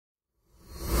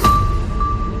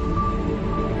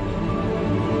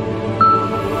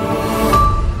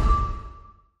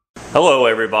Hello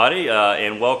everybody,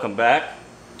 and welcome back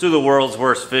to the world's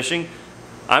worst fishing.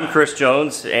 I'm Chris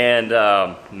Jones, and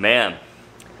man,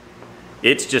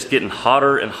 it's just getting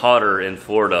hotter and hotter in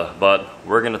Florida, but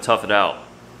we're gonna tough it out.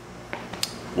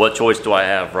 What choice do I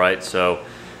have, right? So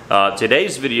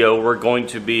today's video, we're going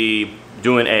to be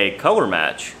doing a color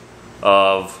match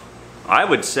of, I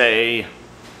would say,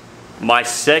 my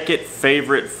second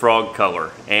favorite frog color.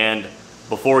 And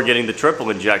before getting the triple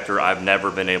injector, I've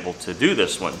never been able to do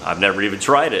this one. I've never even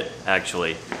tried it,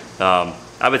 actually.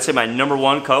 I would say my number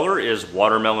one color is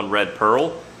watermelon red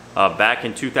pearl. Back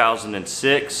in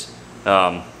 2006,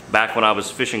 back when I was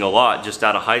fishing a lot, just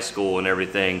out of high school and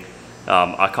everything,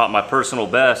 I caught my personal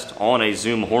best on a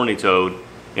Zoom horny toad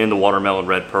in the watermelon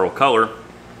red pearl color.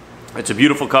 It's a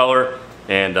beautiful color,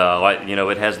 and you know,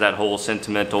 it has that whole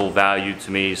sentimental value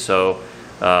to me. So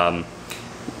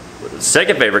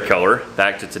second favorite color,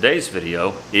 back to today's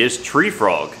video, is tree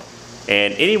frog.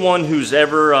 And anyone who's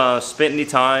ever spent any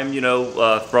time, you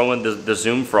know, throwing the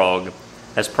Zoom frog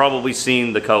has probably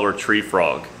seen the color tree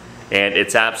frog. And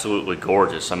it's absolutely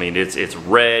gorgeous. I mean, it's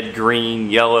red,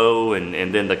 green, yellow, and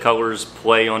then the colors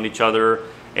play on each other.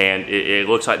 And it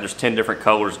looks like there's 10 different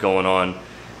colors going on.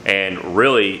 And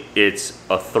really, it's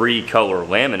a 3-color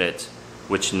laminate,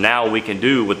 which now we can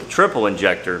do with the triple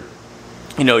injector.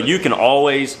 You know, you can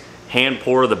always hand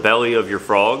pour the belly of your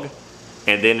frog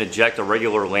and then inject a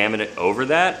regular laminate over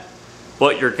that,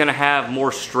 but you're gonna have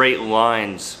more straight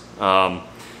lines.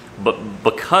 But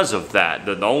because of that,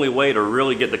 the only way to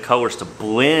really get the colors to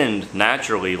blend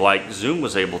naturally, like Zoom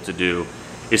was able to do,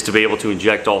 is to be able to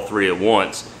inject all 3 at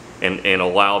once and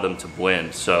allow them to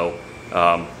blend. So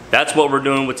that's what we're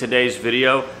doing with today's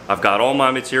video. I've got all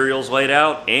my materials laid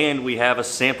out, and we have a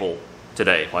sample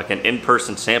today, like an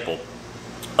in-person sample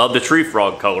of the tree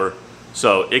frog color.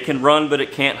 So it can run, but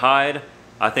it can't hide.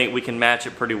 I think we can match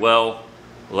it pretty well.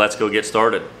 Let's go get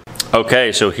started.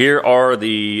 Okay, so here are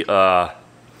the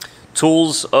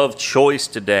tools of choice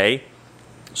today.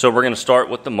 So we're gonna start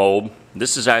with the mold.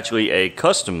 This is actually a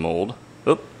custom mold.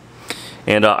 Oop.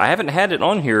 And I haven't had it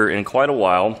on here in quite a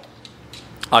while.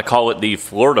 I call it the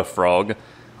Florida frog.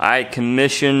 I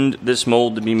commissioned this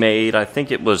mold to be made, I think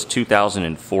it was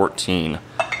 2014.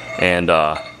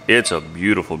 And it's a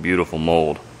beautiful, beautiful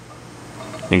mold.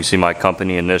 You can see my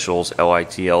company initials,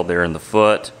 LITL, there in the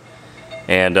foot.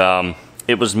 And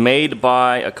it was made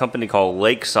by a company called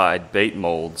Lakeside Bait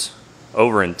Molds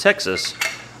over in Texas.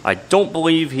 I don't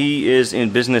believe he is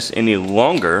in business any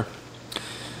longer.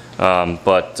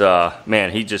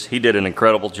 Man, he did an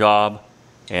incredible job.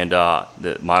 And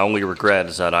my only regret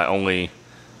is that I only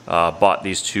bought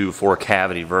these 2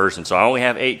 4-cavity versions. So I only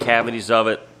have 8 cavities of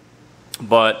it.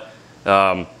 But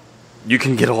you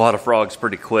can get a lot of frogs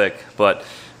pretty quick. But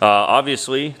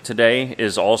obviously today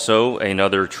is also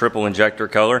another triple injector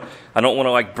color. I don't want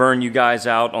to like burn you guys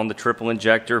out on the triple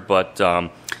injector, but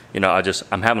you know,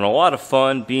 I'm having a lot of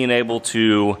fun being able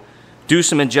to do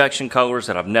some injection colors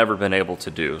that I've never been able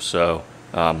to do. So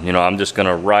you know, I'm just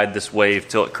gonna ride this wave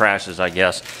till it crashes, I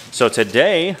guess. So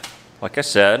today, like I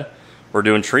said, we're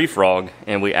doing tree frog,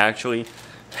 and we actually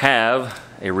have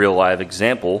a real live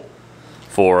example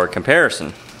for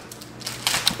comparison.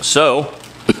 So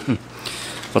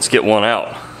let's get one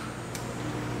out.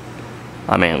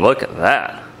 I mean, look at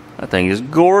that. That thing is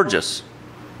gorgeous.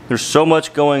 There's so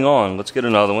much going on. Let's get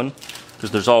another one,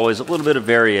 because there's always a little bit of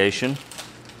variation.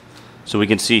 So we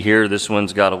can see here, this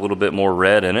one's got a little bit more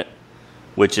red in it,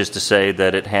 which is to say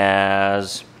that it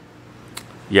has,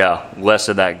 yeah, less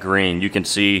of that green. You can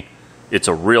see it's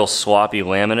a real sloppy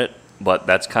laminate, but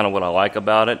that's kind of what I like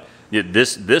about it.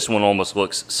 This one almost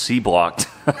looks C-blocked.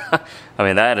 I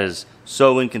mean, that is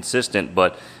so inconsistent,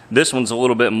 but this one's a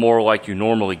little bit more like you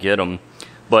normally get them.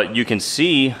 But you can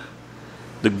see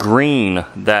the green,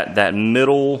 that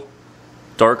middle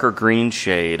darker green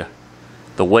shade,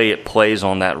 the way it plays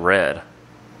on that red.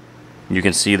 You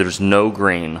can see there's no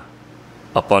green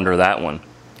up under that one,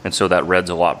 and so that red's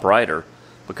a lot brighter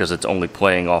because it's only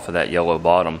playing off of that yellow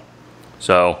bottom.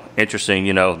 So interesting,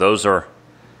 you know, those are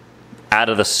out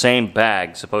of the same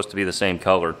bag, supposed to be the same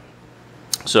color.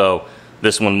 So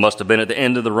this one must have been at the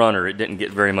end of the runner. It didn't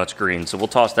get very much green, so we'll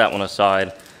toss that one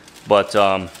aside. But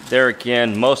there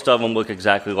again, most of them look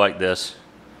exactly like this.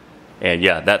 And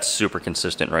yeah, that's super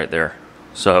consistent right there.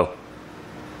 So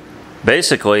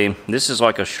basically, this is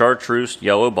like a chartreuse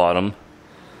yellow bottom,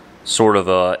 sort of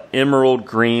a emerald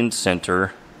green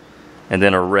center, and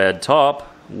then a red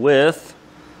top with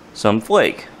some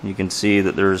flake. You can see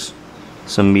that there's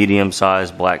some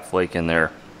medium-sized black flake in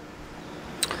there.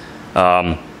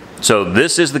 So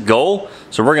this is the goal.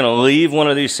 So we're going to leave one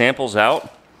of these samples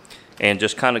out and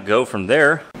just kind of go from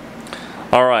there.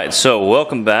 All right, so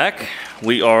welcome back.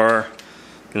 We are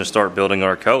gonna start building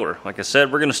our color. Like I said,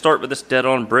 we're gonna start with this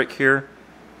dead-on brick here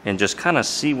and just kind of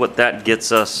see what that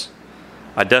gets us.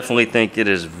 I definitely think it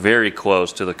is very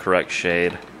close to the correct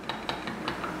shade.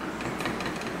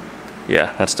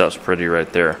 Yeah, that stuff's pretty right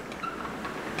there.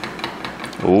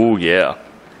 Oh yeah.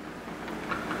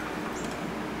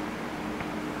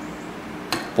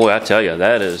 Boy, I tell you,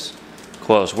 that is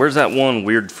close. Where's that one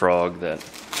weird frog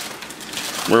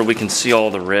where we can see all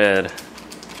the red?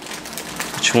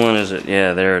 Which one is it?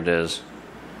 Yeah, there it is.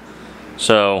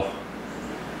 So,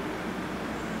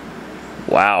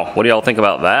 wow, what do y'all think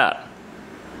about that?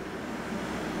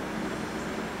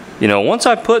 You know, once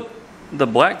I put the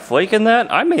black flake in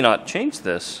that, I may not change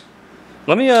this.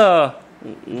 Let me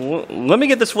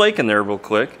get this flake in there real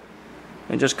quick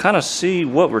and just kind of see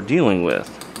what we're dealing with.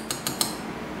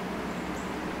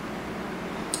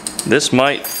 This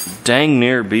might dang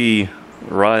near be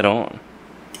right on.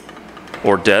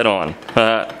 Or dead on.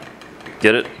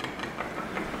 Get it?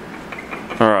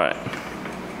 Alright.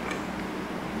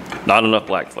 Not enough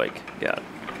black flake. Got it.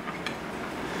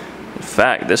 In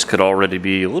fact, this could already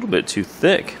be a little bit too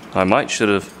thick. I might should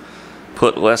have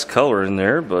put less color in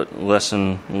there, but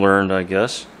lesson learned, I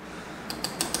guess.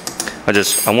 I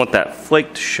want that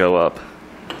flake to show up.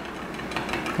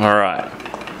 Alright.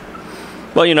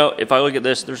 Well, you know, if I look at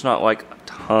this, there's not like a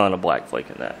ton of black flake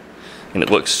in that. And it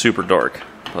looks super dark,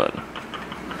 but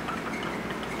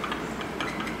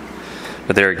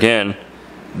there again,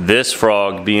 this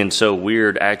frog being so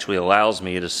weird actually allows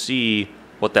me to see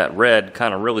what that red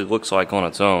kind of really looks like on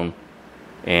its own.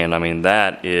 And I mean,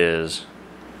 if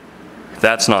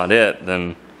that's not it,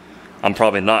 then I'm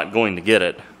probably not going to get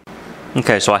it.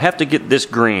 Okay, so I have to get this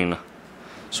green.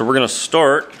 So we're gonna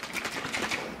start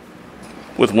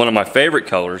with one of my favorite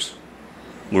colors,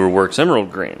 Lureworks Emerald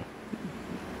Green.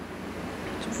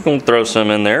 So we're gonna throw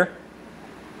some in there,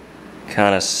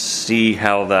 kind of see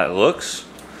how that looks.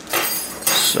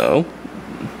 So,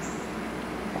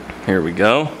 here we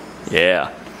go.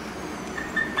 Yeah.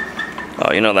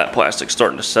 Oh, you know, that plastic's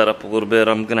starting to set up a little bit.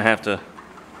 I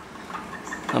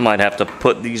might have to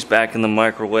put these back in the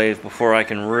microwave before I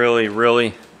can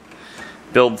really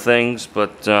build things.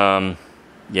 But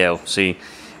yeah, see,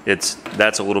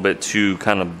 that's a little bit too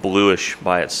kind of bluish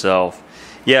by itself.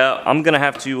 Yeah, I'm gonna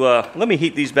have to let me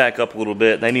heat these back up a little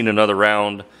bit. They need another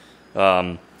round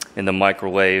in the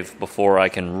microwave before I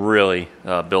can really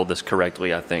build this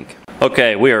correctly, I think.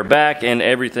 Okay, we are back and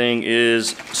everything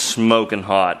is smoking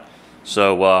hot.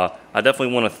 So I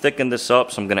definitely want to thicken this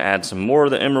up, so I'm going to add some more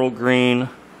of the emerald green.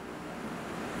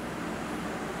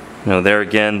 You know, there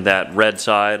again, that red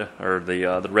side, or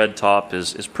the red top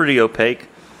is pretty opaque.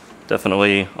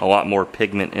 Definitely a lot more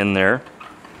pigment in there.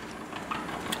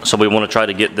 So we want to try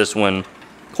to get this one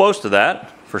close to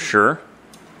that, for sure.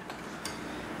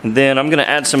 And then I'm going to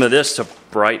add some of this to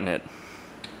brighten it.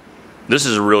 This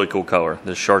is a really cool color,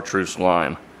 this chartreuse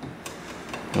lime.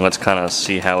 And let's kind of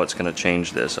see how it's going to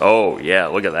change this. Oh yeah,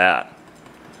 look at that.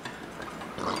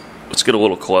 Let's get a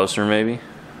little closer maybe.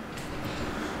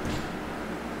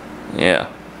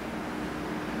 Yeah.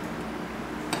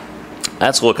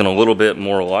 That's looking a little bit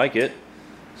more like it.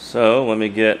 So let me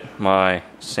get my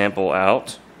sample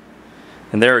out.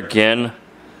 And there again,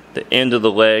 the end of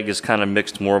the leg is kind of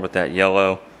mixed more with that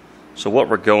yellow. So what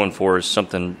we're going for is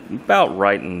something about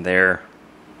right in there.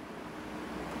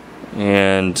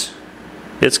 And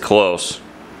it's close.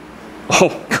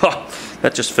 Oh God,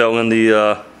 that just fell in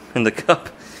the cup.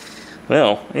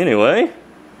 Well, anyway,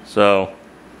 so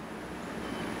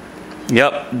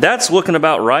yep, that's looking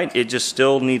about right. It just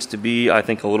still needs to be, I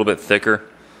think, a little bit thicker.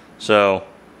 So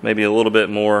maybe a little bit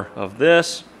more of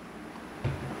this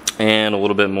and a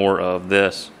little bit more of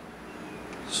this.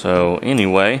 So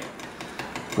anyway,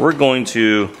 we're going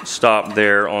to stop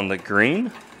there on the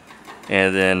green,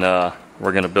 and then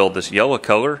we're going to build this yellow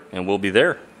color and we'll be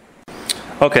there.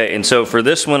 Okay, and so for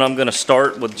this one I'm going to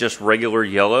start with just regular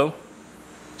yellow.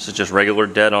 This is just regular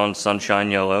dead-on sunshine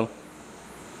yellow.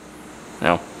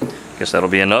 Now, I guess that'll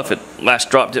be enough. Last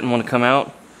drop didn't want to come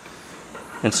out.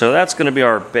 And so that's going to be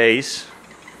our base.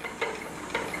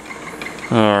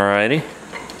 Alrighty.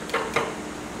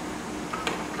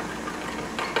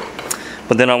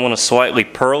 But then I want to slightly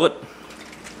pearl it.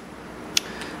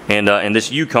 And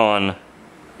this Yukon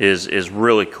is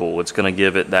really cool. It's going to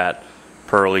give it that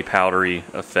pearly, powdery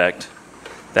effect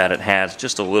that it has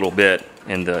just a little bit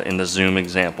in the zoom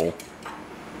example.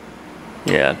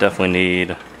 Yeah, definitely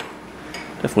need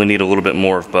a little bit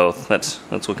more of both. That's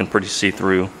looking pretty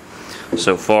see-through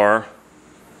so far.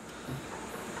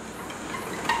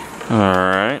 All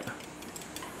right,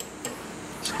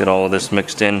 let's get all of this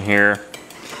mixed in here.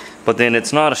 but then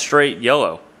it's not a straight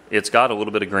yellow. It's got a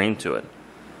little bit of green to it.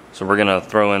 So we're gonna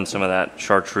throw in some of that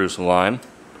chartreuse lime.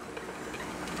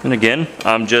 And again,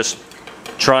 I'm just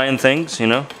trying things, you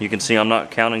know. You can see I'm not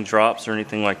counting drops or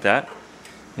anything like that.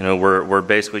 You know, we're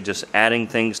basically just adding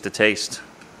things to taste.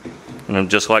 You know,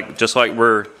 just like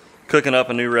we're cooking up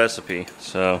a new recipe.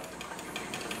 So,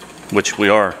 which we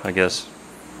are, I guess.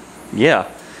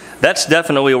 Yeah, that's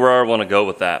definitely where I want to go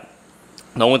with that.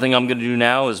 The only thing I'm going to do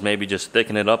now is maybe just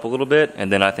thicken it up a little bit,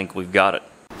 and then I think we've got it.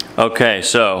 Okay,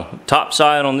 so top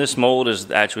side on this mold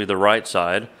is actually the right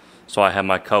side. So I have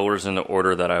my colors in the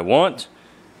order that I want.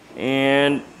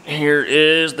 And here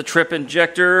is the trip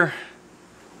injector.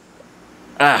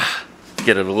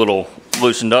 Get it a little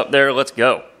loosened up there. Let's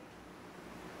go.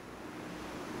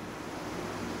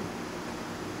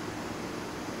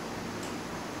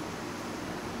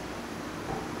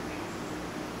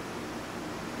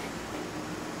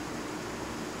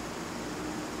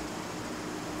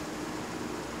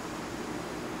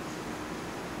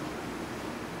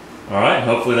 All right,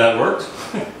 hopefully that works.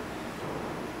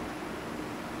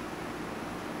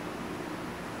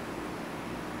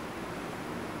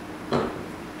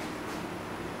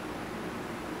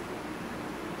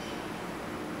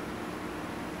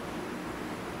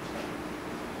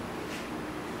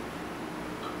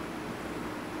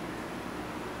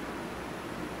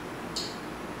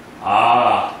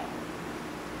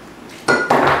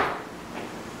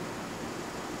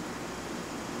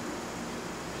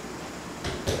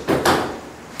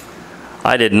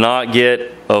 I did not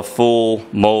get a full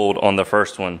mold on the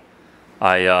first one.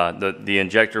 The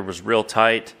injector was real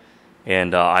tight,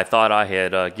 and I thought I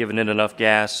had given it enough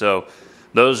gas, so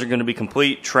those are going to be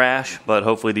complete trash, but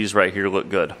hopefully these right here look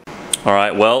good. All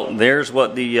right, well, there's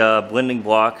what the blending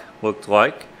block looked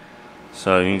like.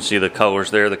 So you can see the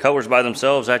colors there. The colors by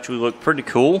themselves actually look pretty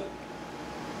cool.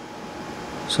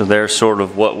 So there's sort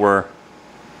of what we're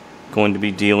going to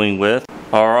be dealing with.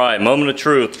 All right, moment of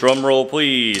truth. Drum roll,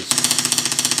 please.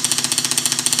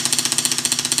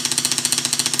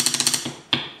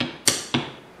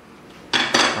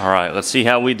 All right, let's see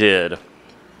how we did.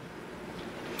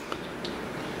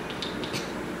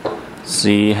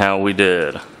 See how we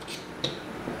did.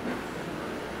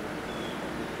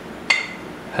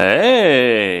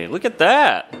 Hey, look at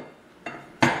that.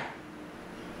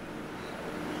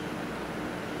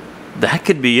 That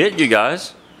could be it, you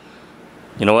guys.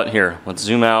 You know what? Here, let's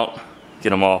zoom out, get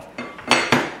them off.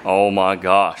 Oh my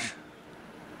gosh.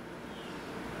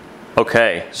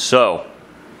 Okay, so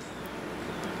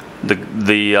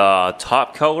the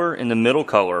top color and the middle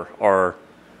color are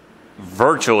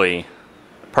virtually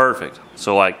perfect.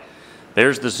 So like,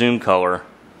 there's the zoom color.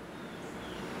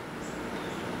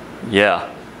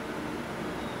 Yeah.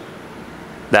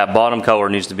 That bottom color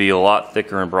needs to be a lot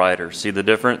thicker and brighter. See the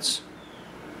difference?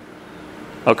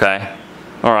 Okay.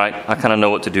 All right, I kind of know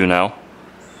what to do now.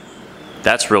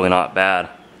 That's really not bad.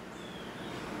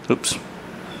 Oops.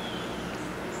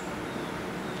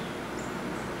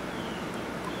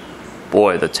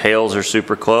 Boy, the tails are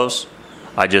super close.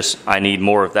 I need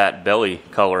more of that belly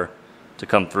color to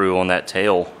come through on that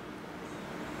tail.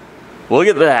 Look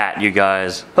at that, you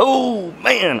guys. Oh,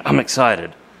 man, I'm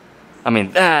excited. I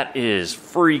mean, that is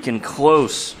freaking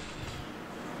close.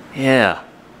 Yeah.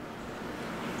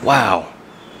 Wow.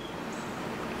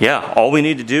 Yeah, all we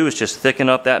need to do is just thicken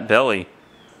up that belly,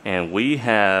 and we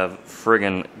have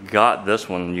friggin' got this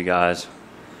one, you guys.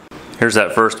 Here's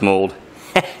that first mold.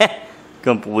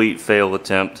 Complete fail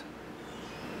attempt.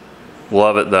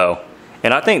 Love it though.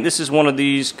 And I think this is one of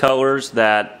these colors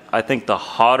that I think the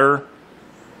hotter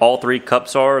all three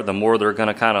cups are, the more they're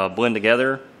gonna kind of blend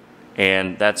together.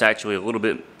 And that's actually a little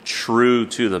bit true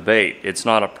to the bait. It's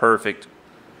not a perfect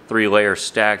 3-layer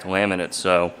stacked laminate,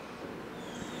 so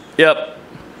yep,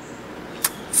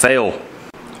 fail.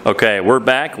 Okay, we're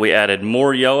back. We added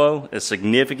more yellow, a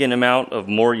significant amount of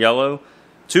more yellow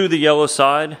to the yellow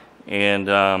side,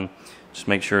 and just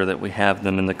make sure that we have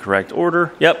them in the correct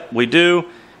order. Yep, we do.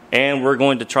 And we're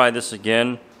going to try this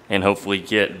again and hopefully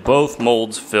get both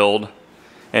molds filled,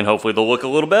 and hopefully they'll look a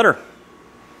little better.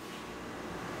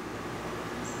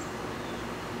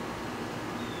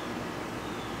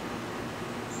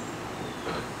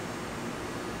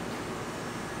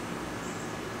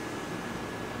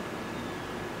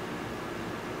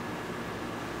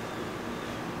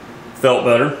 Felt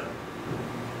better.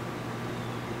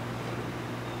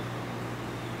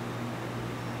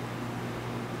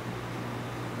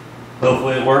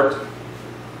 Hopefully it worked.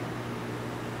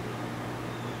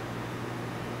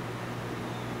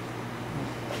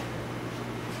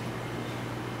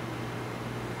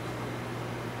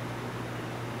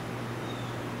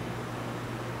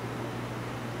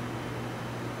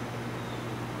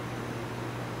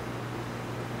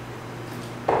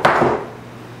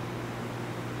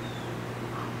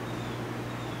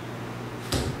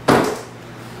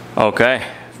 Okay,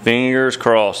 fingers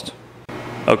crossed.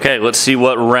 Okay, let's see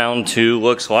what round 2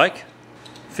 looks like.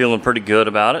 Feeling pretty good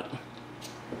about it.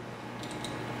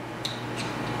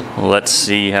 Let's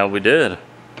see how we did.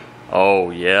 Oh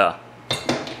yeah,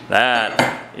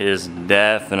 that is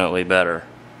definitely better.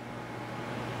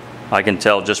 I can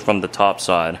tell just from the top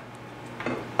side.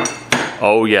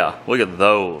 Oh yeah, look at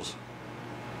those.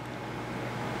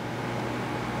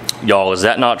 Y'all, is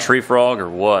that not tree frog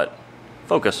or what?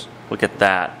 Focus, look at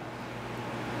that.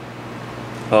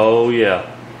 Oh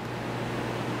yeah.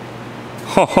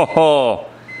 Ho ho ho.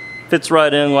 Fits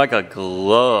right in like a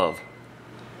glove.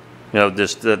 You know,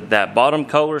 just that bottom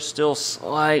color is still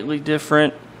slightly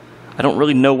different. I don't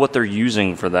really know what they're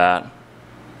using for that.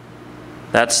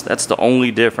 That's the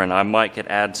only difference. I might could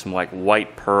add some like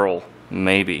white pearl,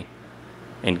 maybe,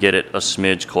 and get it a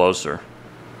smidge closer.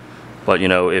 But you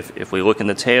know, if we look in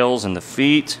the tails and the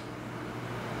feet,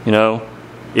 you know,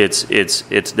 it's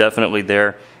definitely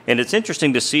there. And it's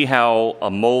interesting to see how a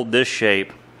mold this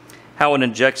shape, how it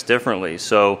injects differently.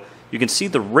 So you can see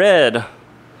the red.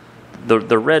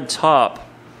 The red top,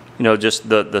 you know, just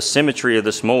the symmetry of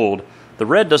this mold, the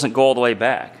red doesn't go all the way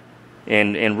back.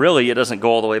 And really, it doesn't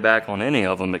go all the way back on any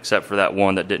of them except for that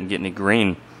one that didn't get any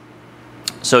green.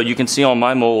 So you can see on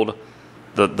my mold,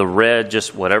 the red,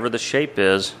 just whatever the shape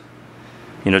is,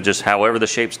 you know, just however the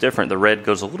shape's different, the red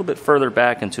goes a little bit further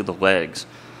back into the legs.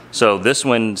 So this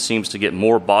one seems to get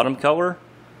more bottom color,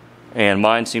 and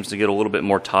mine seems to get a little bit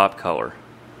more top color.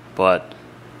 But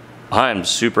I'm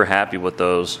super happy with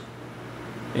those.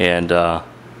 And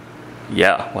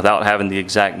yeah, without having the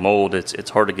exact mold, it's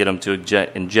hard to get them to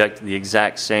inject the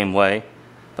exact same way.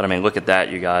 But I mean, look at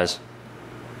that, you guys.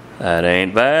 That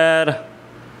ain't bad.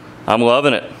 I'm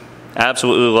loving it.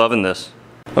 Absolutely loving this.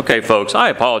 Okay, folks, I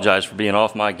apologize for being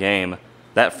off my game.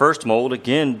 That first mold,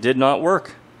 again, did not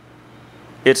work.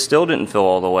 It still didn't fill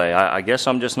all the way. I guess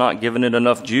I'm just not giving it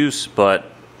enough juice, but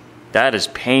that is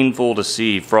painful to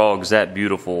see frogs that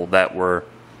beautiful that were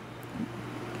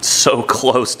so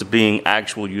close to being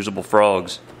actual usable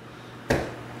frogs.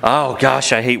 Oh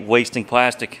gosh, I hate wasting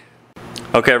plastic.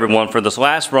 Okay everyone, for this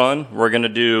last run, we're gonna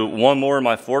do one more in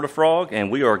my Florida frog,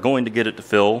 and we are going to get it to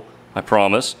fill, I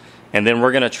promise. And then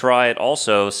we're gonna try it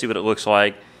also, see what it looks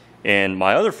like in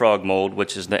my other frog mold,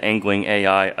 which is the Angling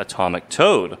AI Atomic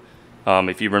Toad.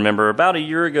 If you remember, about a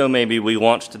year ago maybe, we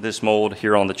launched this mold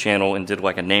here on the channel and did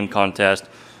like a name contest.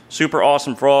 Super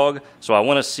awesome frog, so I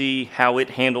want to see how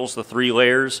it handles the 3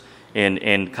 layers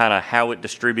and kind of how it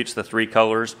distributes the 3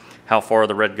 colors, how far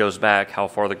the red goes back, how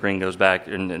far the green goes back,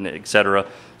 and etc.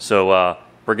 So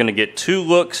we're going to get 2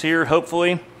 looks here,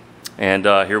 hopefully, and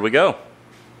here we go.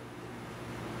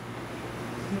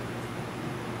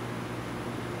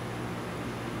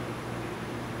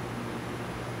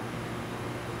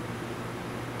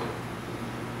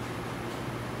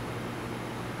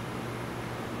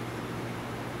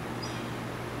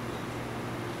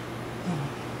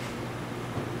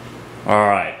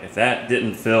 Alright, if that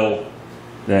didn't fill,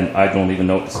 then I don't even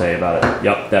know what to say about it.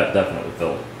 Yep, that definitely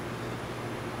filled.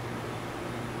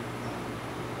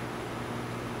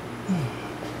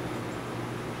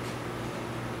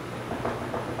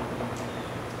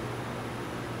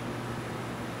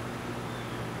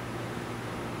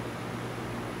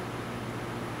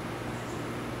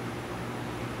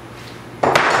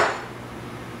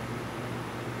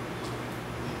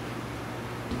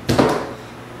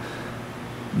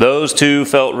 Those 2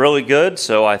 felt really good,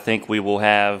 so I think we will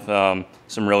have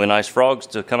some really nice frogs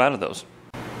to come out of those.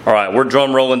 All right, we're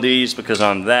drum rolling these because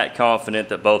I'm that confident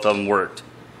that both of them worked.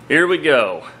 Here we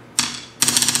go.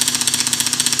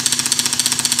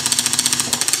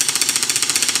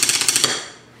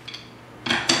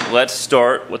 Let's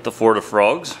start with the Florida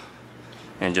frogs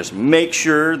and just make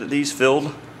sure that these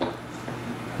filled.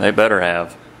 They better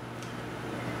have.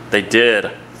 They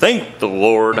did. Thank the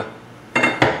Lord.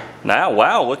 Now,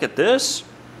 wow, look at this.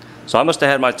 So I must have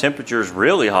had my temperatures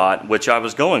really hot, which I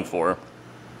was going for,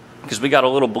 because we got a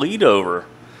little bleed over.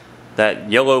 That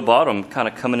yellow bottom kind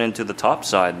of coming into the top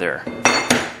side there,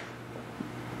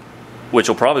 which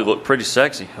will probably look pretty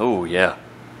sexy. Oh, yeah.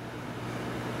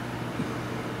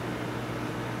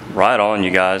 Right on,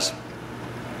 you guys.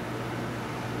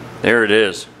 There it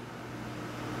is.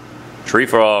 Tree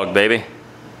frog, baby.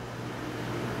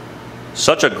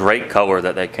 Such a great color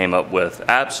that they came up with.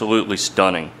 Absolutely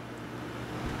stunning.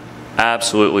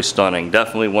 Absolutely stunning.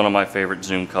 Definitely one of my favorite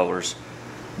zoom colors,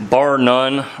 bar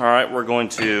none. All right, we're going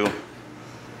to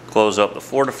close up the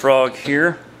Florida frog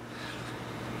here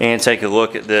and take a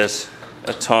look at this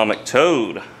Atomic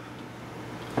Toad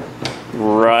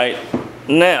right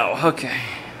now. Okay.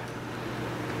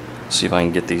 See if I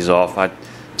can get these off.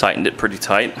 Tightened it pretty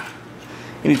tight.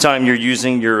 Anytime you're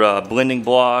using your blending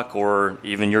block or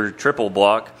even your triple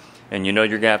block and you know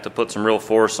you're gonna have to put some real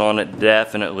force on it,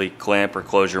 definitely clamp or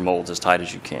close your molds as tight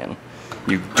as you can.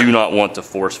 You do not want to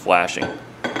force flashing.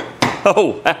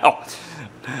 Oh wow,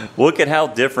 look at how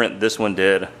different this one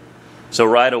did. So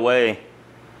right away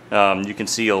you can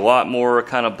see a lot more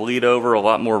kind of bleed over, a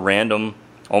lot more random.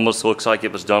 Almost looks like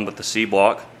it was done with the C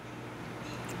block.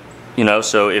 You know,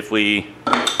 so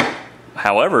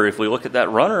however, if we look at that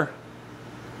runner,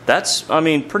 that's, I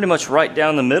mean, pretty much right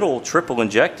down the middle, triple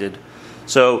injected.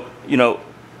 So, you know,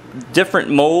 different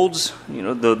molds, you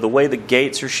know, the way the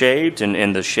gates are shaped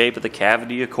and the shape of the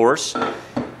cavity, of course,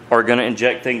 are going to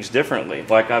inject things differently.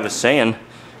 Like I was saying,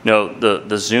 you know,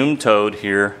 the zoom toad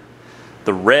here,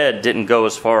 the red didn't go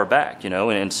as far back, you know,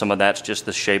 and some of that's just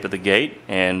the shape of the gate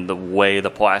and the way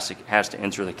the plastic has to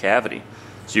enter the cavity.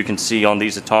 So you can see on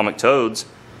these atomic toads,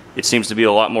 it seems to be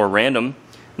a lot more random.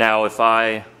 Now, if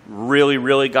I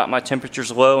really got my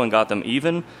temperatures low and got them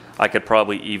even, I could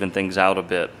probably even things out a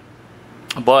bit.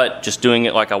 But just doing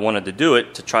it like I wanted to do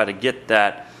it to try to get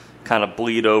that kind of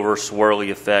bleed over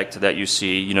swirly effect that you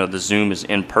see, you know, the zoom is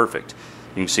imperfect.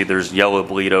 You can see there's yellow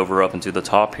bleed over up into the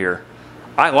top here.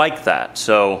 I like that,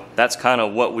 so that's kind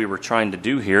of what we were trying to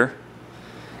do here.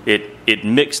 It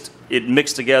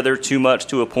mixed together too much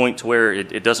to a point to where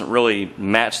it doesn't really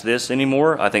match this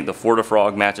anymore. I think the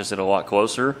Fortifrog matches it a lot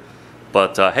closer.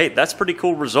 But hey, that's a pretty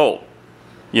cool result.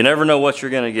 You never know what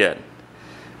you're going to get.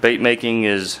 Bait making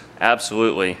is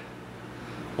absolutely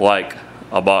like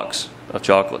a box of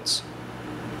chocolates.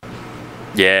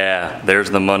 Yeah, there's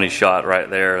the money shot right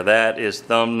there. That is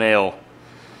thumbnail.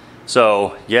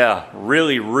 So yeah,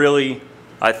 really,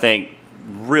 I think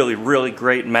really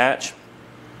great match.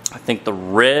 I think the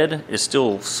red is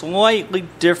still slightly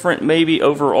different maybe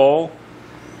overall.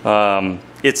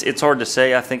 It's hard to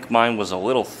say. I think mine was a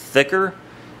little thicker,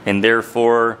 and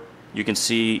therefore you can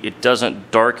see it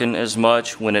doesn't darken as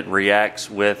much when it reacts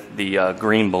with the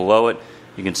green below it.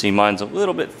 You can see mine's a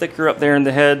little bit thicker up there in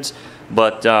the heads,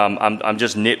 but I'm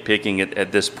just nitpicking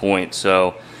at this point.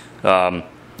 So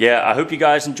yeah, I hope you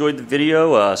guys enjoyed the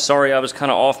video. Sorry I was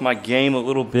kind of off my game a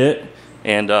little bit.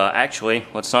 And actually,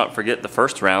 let's not forget the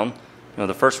first round. You know,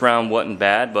 the first round wasn't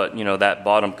bad, but you know, that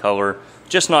bottom color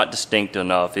just not distinct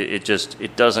enough.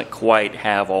 It doesn't quite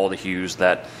have all the hues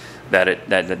that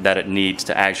it needs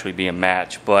to actually be a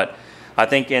match. But I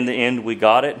think in the end we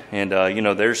got it. And you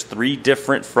know, there's 3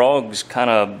 different frogs, kind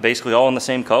of basically all in the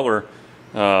same color.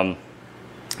 You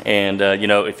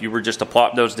know, if you were just to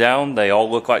plop those down, they all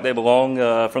look like they belong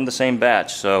from the same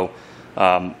batch. So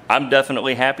I'm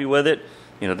definitely happy with it.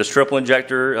 You know, this triple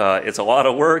injector, it's a lot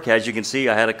of work. As you can see,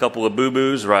 I had a couple of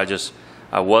boo-boos where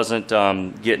I wasn't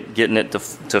getting it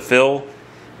to fill.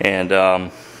 And,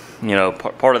 you know,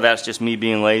 part of that's just me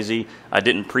being lazy. I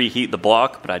didn't preheat the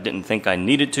block, but I didn't think I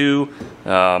needed to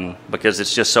because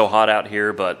it's just so hot out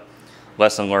here. But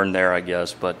lesson learned there, I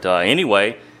guess. But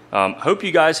anyway, hope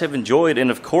you guys have enjoyed.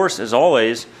 And, of course, as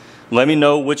always, let me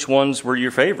know which ones were your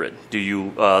favorite. Do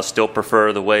you still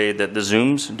prefer the way that the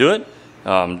zooms do it?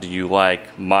 Do you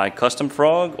like my custom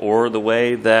frog or the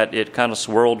way that it kind of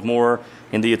swirled more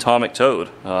in the atomic toad?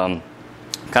 Kind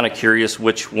of curious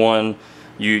which one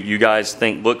you guys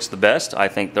think looks the best. I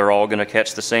think they're all going to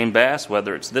catch the same bass,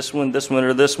 whether it's this one,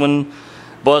 or this one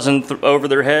buzzing over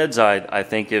their heads. I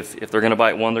think if they're going to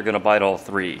bite one, they're going to bite all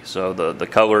 3. So the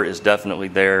color is definitely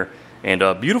there, and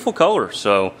a beautiful color.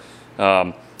 So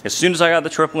as soon as I got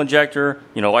the triple injector,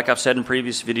 you know, like I've said in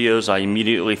previous videos, I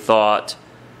immediately thought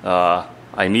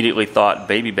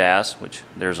baby bass, which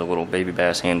there's a little baby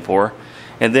bass hand pour,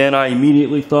 and then I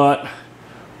immediately thought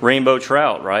rainbow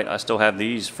trout. Right, I still have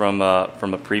these from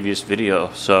a previous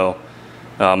video. So,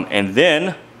 and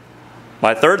then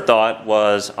my third thought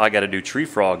was I got to do tree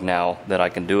frog now that I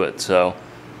can do it. So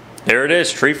there it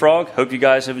is, tree frog. Hope you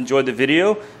guys have enjoyed the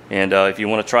video, and if you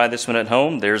want to try this one at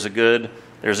home, there's a good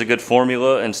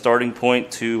formula and starting point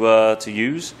to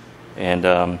use.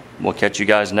 And we'll catch you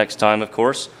guys next time, of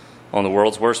course, on the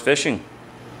world's worst fishing.